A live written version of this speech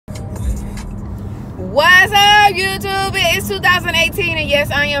up, YouTube? It's 2018, and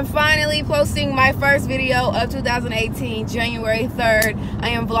yes, I am finally posting my first video of 2018, January 3rd. I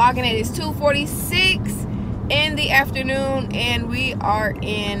am vlogging it. It's 2:46 in the afternoon, and we are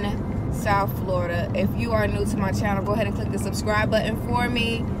in South Florida. If you are new to my channel, go ahead and click the subscribe button for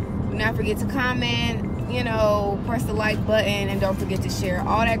me. Do not forget to comment, you know, press the like button, and don't forget to share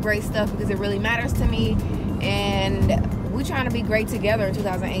all that great stuff because it really matters to me. And we're trying to be great together in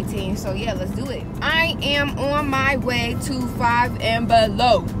 2018, so yeah, let's do it. I am on my way to 5 and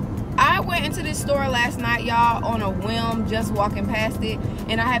Below. I went into this store last night, y'all, on a whim, just walking past it.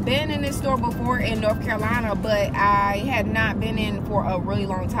 And I had been in this store before in North Carolina, but I had not been in for a really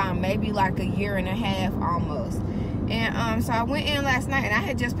long time, maybe like a year and a half almost. And so I went in last night, and I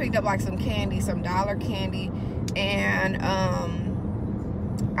had just picked up like some candy, some dollar candy, and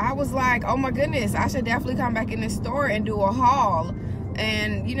I was like, oh my goodness, I should definitely come back in this store and do a haul.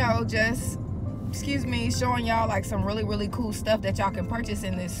 And, you know, just, excuse me, showing y'all like some really cool stuff that y'all can purchase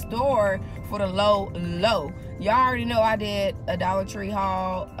in this store for the low. Y'all already know I did a Dollar Tree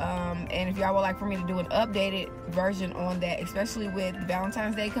haul. And if y'all would like for me to do an updated version on that, especially with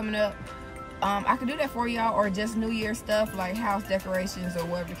Valentine's Day coming up, I could do that for y'all, or just New Year stuff like house decorations or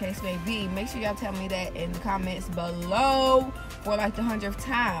whatever the case may be. Make sure y'all tell me that in the comments below for like the 100th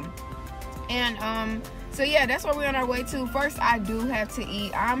time. And so yeah, that's what we're on our way to. First, I do have to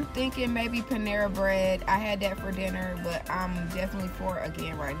eat. I'm thinking maybe Panera Bread. I had that for dinner, but I'm definitely for it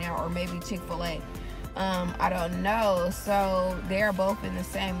again right now, or maybe Chick-fil-A. I don't know. So they're both in the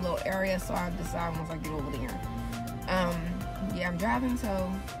same little area, so I'll decide once I get over there. Yeah, I'm driving,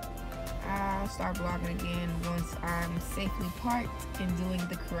 so I'll start vlogging again once I'm safely parked and doing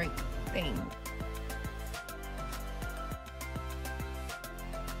the correct thing.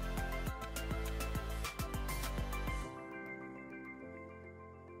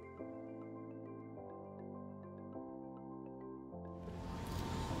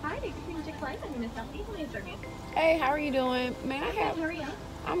 Hi, thank you for Chick-fil-A. My name is Stephanie. How may I serve you? Hey, how are you doing? May I have? How are you?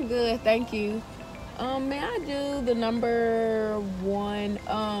 I'm good, thank you. May I do the number one?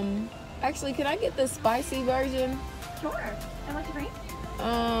 Actually, can I get the spicy version? Sure. And what's your drink?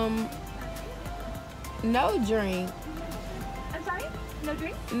 No drink. I'm sorry? No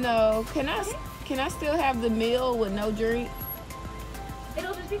drink? No. Can I? Okay. Can I still have the meal with no drink?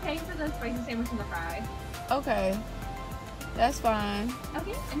 It'll just be paying for the spicy sandwich and the fries. Okay, that's fine.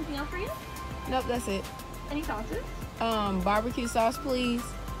 Okay. Anything else for you? Nope, that's it. Any sauces? Barbecue sauce, please.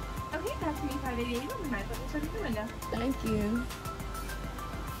 Okay, that's me. $5.88. We might as well just serve you the window. Thank you.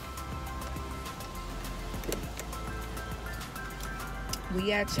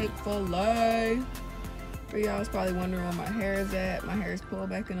 We at Chick-fil-A. For y'all's probably wondering where my hair is at. My hair is pulled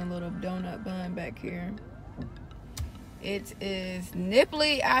back in a little donut bun back here. It is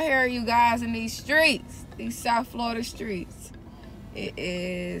nipply out here, you guys, in these streets. These South Florida streets. It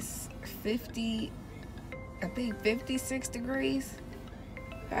is 50, I think 56 degrees.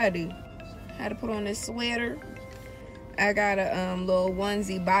 Had to put on this sweater. I got a little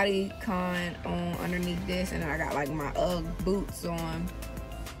onesie bodycon on underneath this, and I got like my UGG boots on.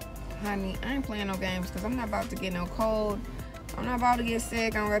 Honey, I ain't playing no games because I'm not about to get no cold. I'm not about to get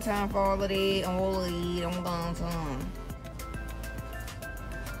sick. I don't got time for all of that. I'm going to.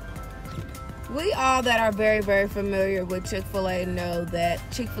 We all that are very familiar with Chick-fil-A know that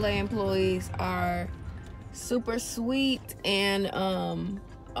Chick-fil-A employees are super sweet and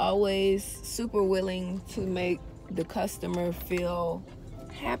always super willing to make the customer feel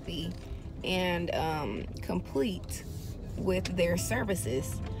happy and complete with their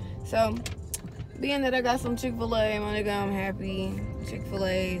services. So being that I got some Chick-fil-A, my nigga, I'm happy.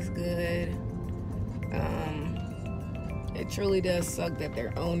 Chick-fil-A is good. It truly does suck that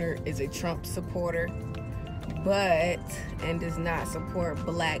their owner is a Trump supporter, and does not support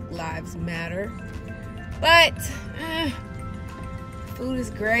Black Lives Matter. But food is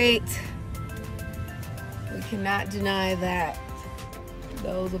great. We cannot deny that.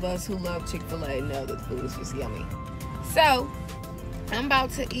 Those of us who love Chick-fil-A know that the food is just yummy. So I'm about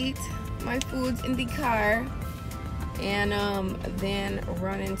to eat my foods in the car, and then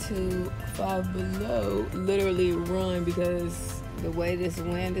run into 5 Below. Literally run, because the way this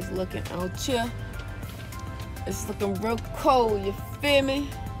wind is looking out here, it's looking real cold, you feel me?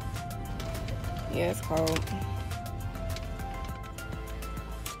 Yeah, it's cold.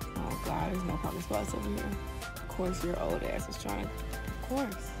 Oh God, there's no parking spots over here. Of course your old ass is trying to, of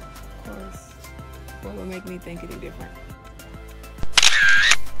course. What would make me think any different?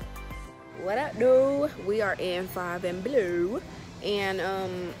 What up, dude? We are in 5 and Below, and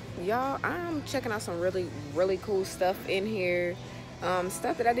y'all, I'm checking out some really cool stuff in here.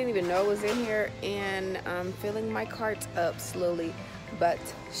 stuff that I didn't even know was in here, and I'm filling my cart up slowly but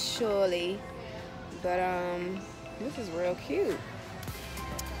surely. But this is real cute.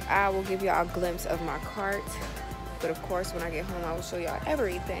 I will give y'all a glimpse of my cart, but of course when I get home I will show y'all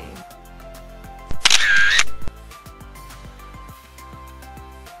everything.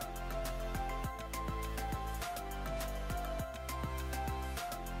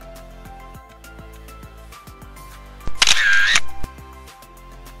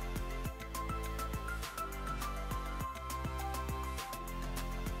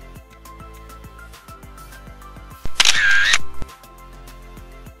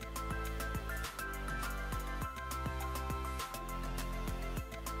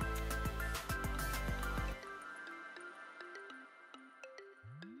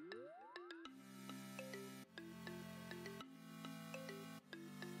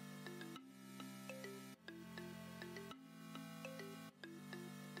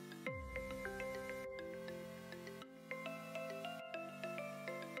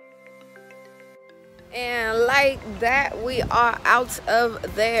 And like that, we are out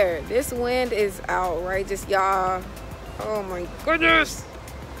of there. This wind is outrageous, y'all. Oh my goodness.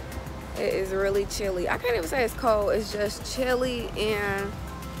 It is really chilly. I can't even say it's cold. It's just chilly, and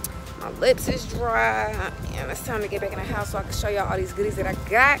my lips is dry. And it's time to get back in the house so I can show y'all all these goodies that I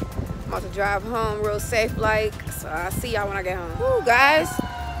got. I'm about to drive home real safe like. So I'll see y'all when I get home. Woo, guys.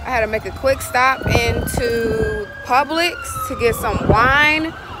 I had to make a quick stop into Publix to get some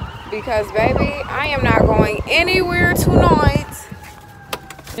wine. Because baby, I am not going anywhere tonight.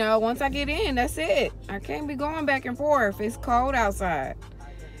 You know, once I get in, that's it. I can't be going back and forth. It's cold outside.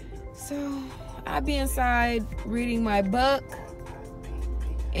 So I'll be inside reading my book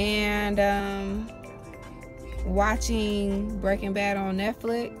and watching Breaking Bad on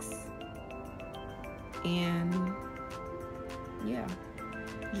Netflix. And yeah,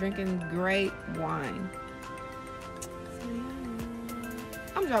 drinking great wine.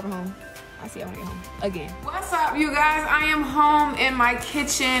 I'm driving home. I'll see y'all when I get home again. What's up, you guys? I am home in my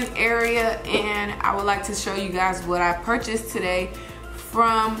kitchen area, and I would like to show you guys what I purchased today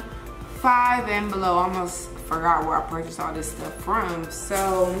from Five and Below. I almost forgot where I purchased all this stuff from.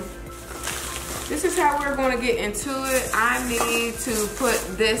 So this is how we're going to get into it. I need to put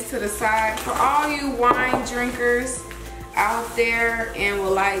this to the side. For all you wine drinkers out there and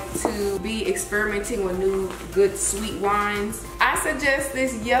would like to be experimenting with new good sweet wines, I suggest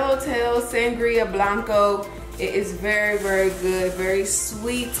this Yellowtail Sangria Blanco. It is very, very good, very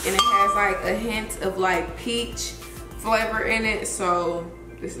sweet, and it has like a hint of like peach flavor in it, so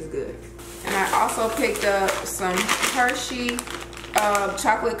this is good. And I also picked up some Hershey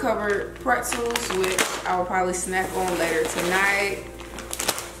chocolate covered pretzels, which I will probably snack on later tonight.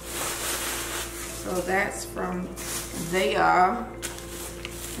 So that's from there.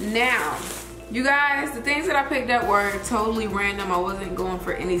 Now, you guys, the things that I picked up were totally random. I wasn't going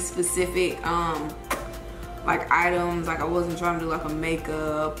for any specific like items. Like I wasn't trying to do like a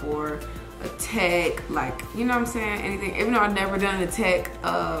makeup or a tech, like, you know what I'm saying, anything. Even though I've never done a tech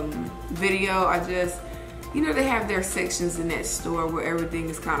video, I just, you know, they have their sections in that store where everything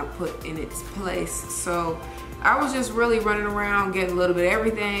is kind of put in its place. So I was just really running around getting a little bit of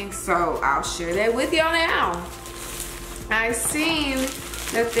everything, so I'll share that with y'all now. I seen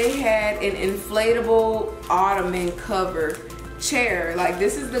that they had an inflatable ottoman cover chair. Like,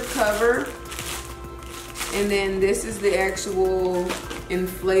 this is the cover, and then this is the actual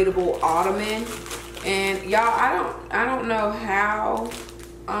inflatable ottoman. And y'all, I don't know how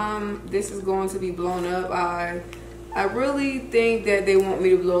this is going to be blown up. I really think that they want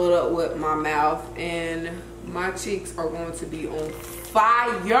me to blow it up with my mouth, and my cheeks are going to be on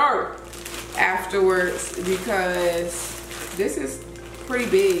fire afterwards because this is pretty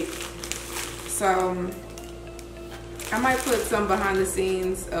big. So I might put some behind the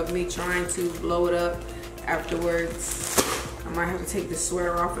scenes of me trying to blow it up afterwards. I might have to take the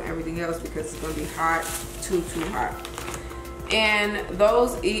sweater off and everything else because it's gonna be hot, too hot. And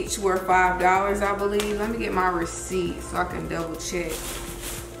those each were $5, I believe. Let me get my receipt so I can double check.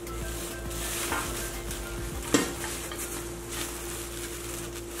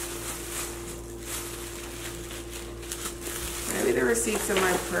 Maybe the receipt's in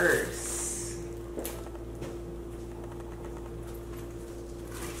my purse.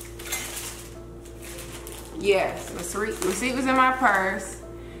 Yes, the receipt was in my purse.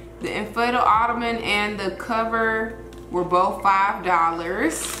 The inflatable ottoman and the cover were both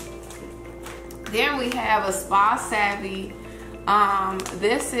 $5. Then we have a Spa Savvy.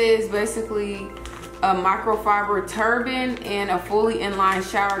 This is basically a microfiber turban and a fully inline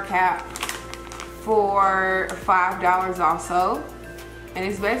shower cap for $5 also. And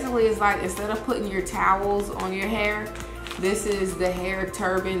it's basically, it's like instead of putting your towels on your hair, this is the hair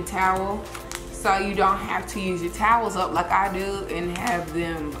turban towel. So you don't have to use your towels up like I do and have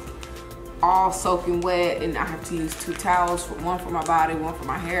them all soaking wet, and I have to use 2 towels, one for my body, one for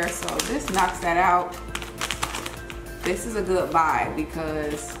my hair. So this knocks that out. This is a good buy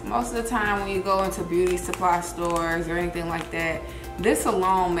because most of the time when you go into beauty supply stores or anything like that, this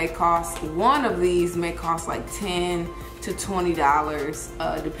alone may cost, one of these may cost like $10 to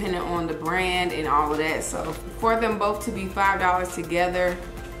 $20 depending on the brand and all of that. So for them both to be $5 together,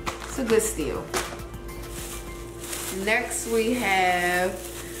 it's a good steal. Next we have,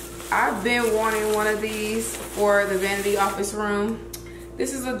 I've been wanting one of these for the vanity office room.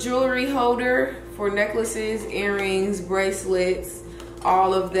 This is a jewelry holder for necklaces, earrings, bracelets,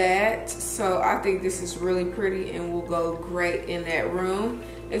 all of that. So I think this is really pretty and will go great in that room,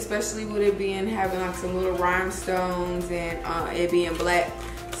 especially with it being, having like some little rhinestones and it being black.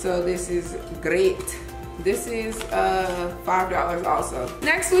 So this is great. This is $5 also.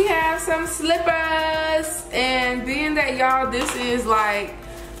 Next we have some slippers, and being that y'all, this is like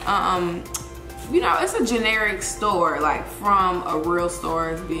you know, it's a generic store, like from a real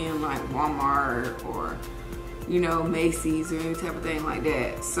store, as being like Walmart or, you know, Macy's or any type of thing like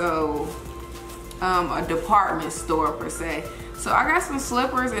that. So a department store per se. So I got some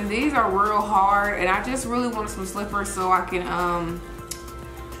slippers, and these are real hard, and I just really want some slippers so I can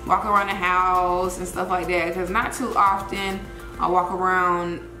walk around the house and stuff like that, because not too often I walk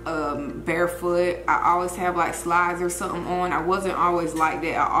around barefoot. I always have like slides or something on. I wasn't always like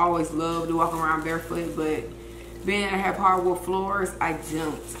that. I always loved to walk around barefoot, but being that I have hardwood floors, I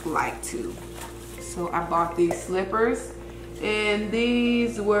don't like to. So I bought these slippers, and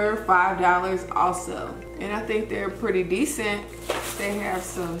these were $5 also, and I think they're pretty decent. They have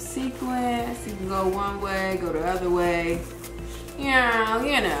some sequins. You can go one way, go the other way. Yeah,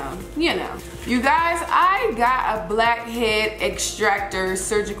 you know. You guys, I got a blackhead extractor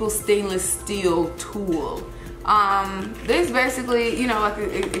surgical stainless steel tool. This basically, you know, like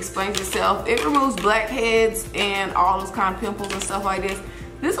it explains itself. It removes blackheads and all those kind of pimples and stuff like this.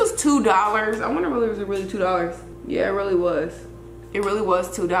 This was $2. I wonder if it was really $2. Yeah, it really was. It really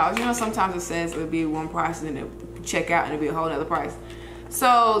was $2. You know, sometimes it says it'll be one price and then it check out and it'll be a whole nother price.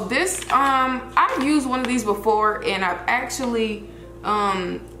 So this, I've used one of these before, and I've actually,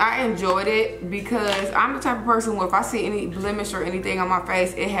 I enjoyed it because I'm the type of person where if I see any blemish or anything on my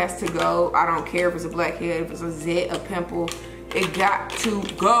face, it has to go. I don't care if it's a blackhead, if it's a zit, a pimple, it got to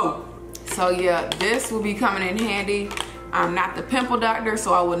go. So yeah, this will be coming in handy. I'm not the pimple doctor,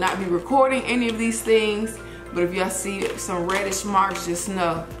 so I will not be recording any of these things. But if y'all see some reddish marks, just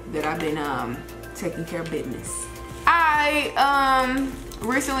know that I've been taking care of business. I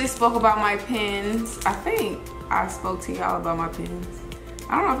recently spoke about my pens. I think I spoke to y'all about my pens.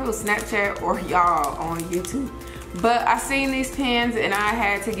 I don't know if it was Snapchat or y'all on YouTube, but I seen these pens and I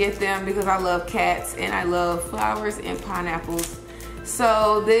had to get them because I love cats and I love flowers and pineapples.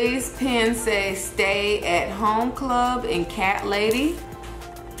 So these pens say Stay at Home Club and Cat Lady.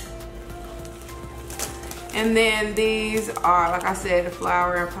 And then these are, like I said, the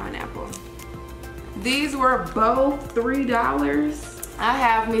flower and pineapple. These were both $3. I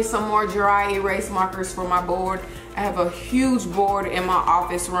have me some more dry erase markers for my board. I have a huge board in my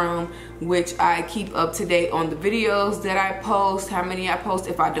office room, which I keep up to date on the videos that I post, how many I post,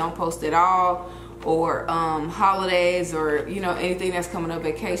 if I don't post at all, or holidays, or you know, anything that's coming up,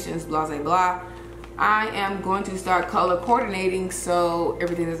 vacations, blah blah blah. I am going to start color coordinating so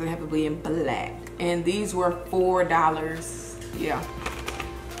everything doesn't have to be in black. And these were $4. Yeah.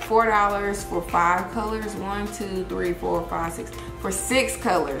 $4 for 5 colors. 1, 2, 3, 4, 5, 6. For 6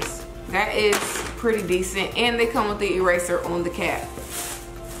 colors. That is pretty decent. And they come with the eraser on the cap.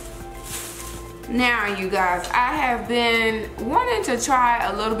 Now, you guys, I have been wanting to try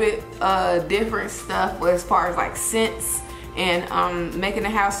a little bit different stuff as far as like scents and making the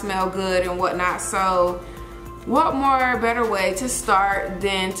house smell good and whatnot. So what more better way to start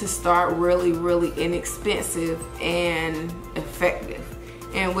than to start really, really inexpensive and effective.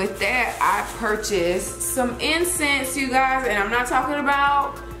 And with that, I purchased some incense, you guys, and I'm not talking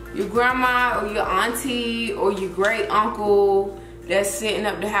about your grandma or your auntie or your great uncle that's setting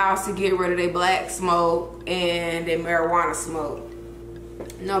up the house to get rid of their black smoke and their marijuana smoke.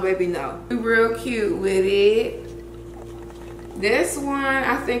 No, baby, no. Real cute with it. This one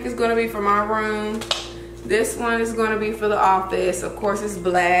I think is gonna be for my room. This one is gonna be for the office. Of course, it's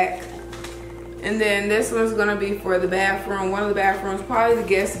black. And then this one's gonna be for the bathroom. One of the bathrooms, probably the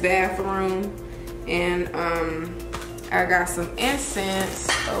guest bathroom. And I got some incense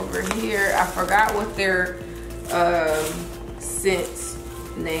over here. I forgot what their scents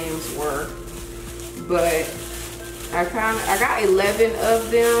names were. But I got 11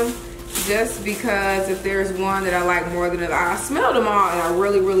 of them just because if there's one that I like more than another. I smelled them all and I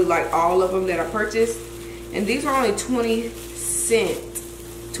really like all of them that I purchased. And these were only 20 cents.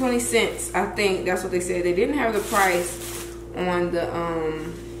 20 cents, I think that's what they said. They didn't have the price on the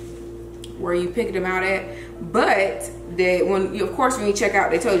where you pick them out at, but they of course when you check out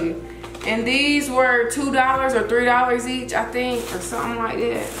they told you. And these were $2 or $3 each, I think, or something like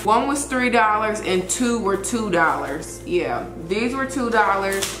that. One was $3 and two were $2. Yeah, these were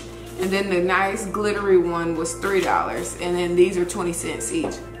 $2, and then the nice glittery one was $3, and then these are 20 cents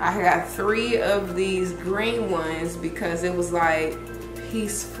each. I got 3 of these green ones because it was like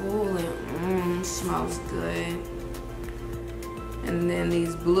peaceful and smells good. And then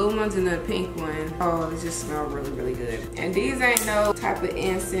these blue ones and the pink one, oh, they just smell really good. And these ain't no type of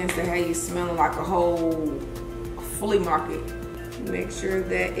incense that have you smelling like a whole flea market. Make sure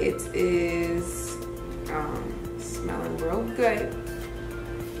that it is smelling real good.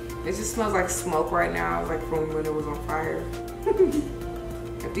 It just smells like smoke right now, like from when it was on fire.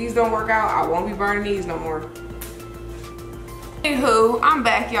 If these don't work out, I won't be burning these no more. Anywho, I'm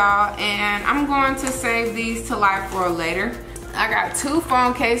back, y'all, and I'm going to save these to life for later. I got 2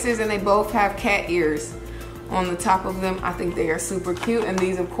 phone cases and they both have cat ears on the top of them. I think they are super cute, and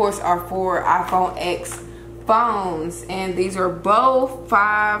these of course are for iPhone X phones, and these are both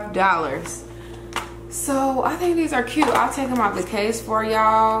 $5. So I think these are cute. I'll take them out the case for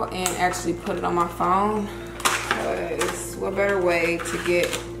y'all and actually put it on my phone, because what better way to get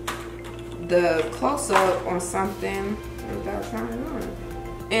the close-up on something without trying to do it.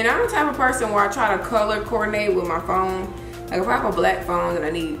 And I'm the type of person where I try to color coordinate with my phone. Like if I have a black phone and I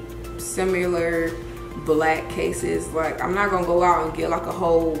need similar black cases, like I'm not gonna go out and get like a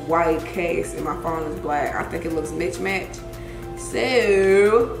whole white case and my phone is black. I think it looks mismatched.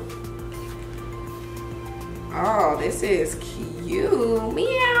 So, oh, this is cute.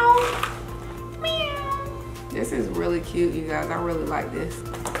 Meow, meow. This is really cute, you guys. I really like this.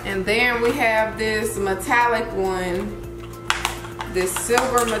 And then we have this metallic one, this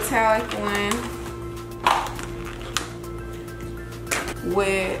silver metallic one,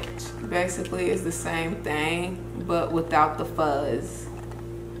 which basically is the same thing but without the fuzz.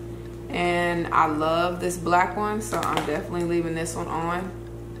 And I love this black one, so I'm definitely leaving this one on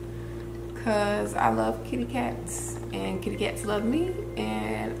because I love kitty cats and kitty cats love me,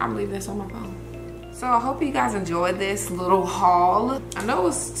 and I'm leaving this on my phone. So I hope you guys enjoyed this little haul. I know it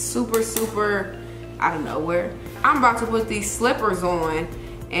was super out of nowhere. I'm about to put these slippers on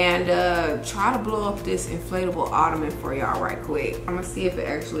and try to blow up this inflatable ottoman for y'all right quick. I'm gonna see if it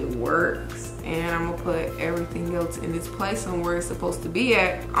actually works, and I'm gonna put everything else in its place and where it's supposed to be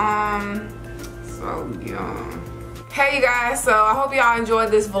at. So yeah. Hey you guys, so I hope y'all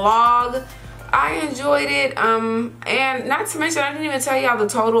enjoyed this vlog. I enjoyed it, and not to mention I didn't even tell y'all the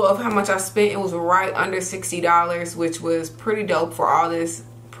total of how much I spent. It was right under $60, which was pretty dope for all this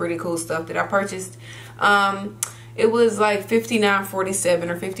pretty cool stuff that I purchased. It was like $59.47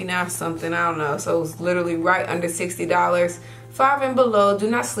 or 59 something, I don't know. So it was literally right under $60. 5 and below. Do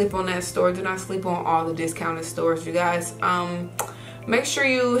not sleep on that store. Do not sleep on all the discounted stores, you guys. Make sure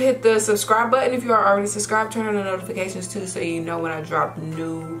you hit the subscribe button if you are already subscribed. Turn on the notifications too, so you know when I drop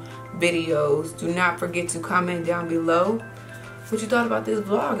new videos. Do not forget to comment down below what you thought about this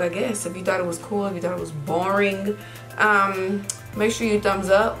vlog, I guess. If you thought it was cool, if you thought it was boring. Make sure you thumbs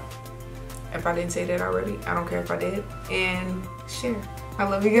up. If I didn't say that already, I don't care if I did. And share. I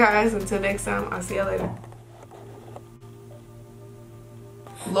love you guys. Until next time, I'll see y'all later.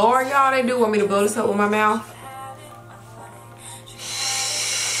 Lord, y'all, they do want me to blow this up with my mouth.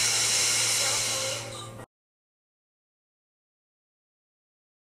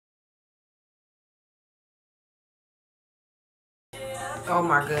 Oh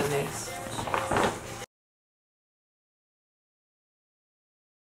my goodness.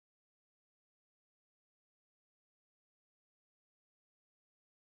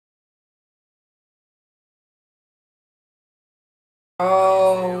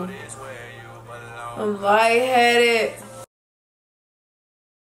 Oh, I'm lightheaded.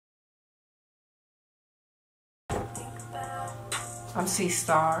 I see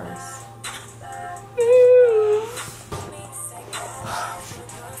stars.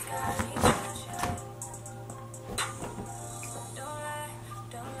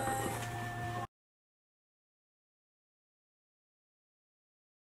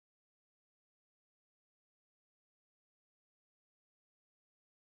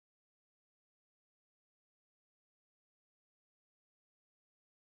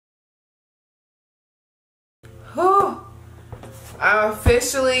 I'm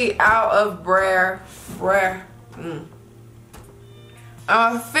officially out of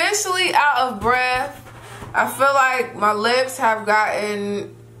I'm officially out of breath. I feel like my lips have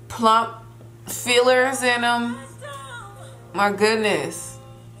gotten plump fillers in them. My goodness.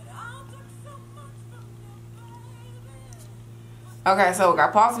 Okay, so I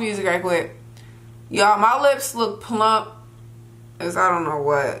paused the music right quick. Y'all, my lips look plump as I don't know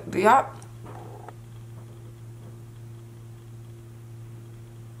what. Do y'all?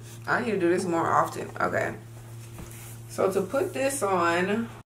 I need to do this more often. Okay. So to put this on,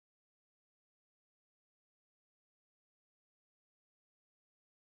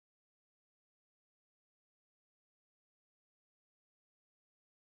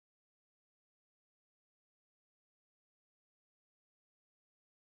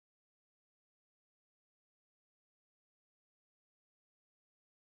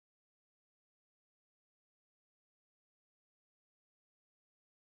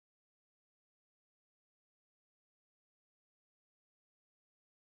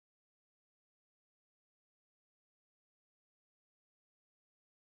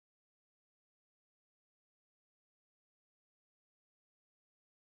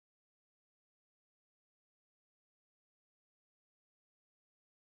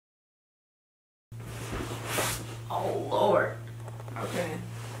 oh Lord. Okay.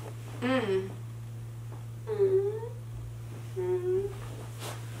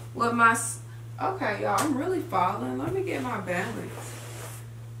 With my, okay, y'all, I'm really falling. Let me get my balance.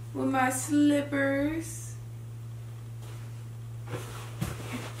 With my slippers.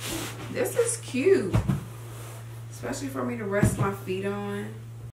 This is cute. Especially for me to rest my feet on.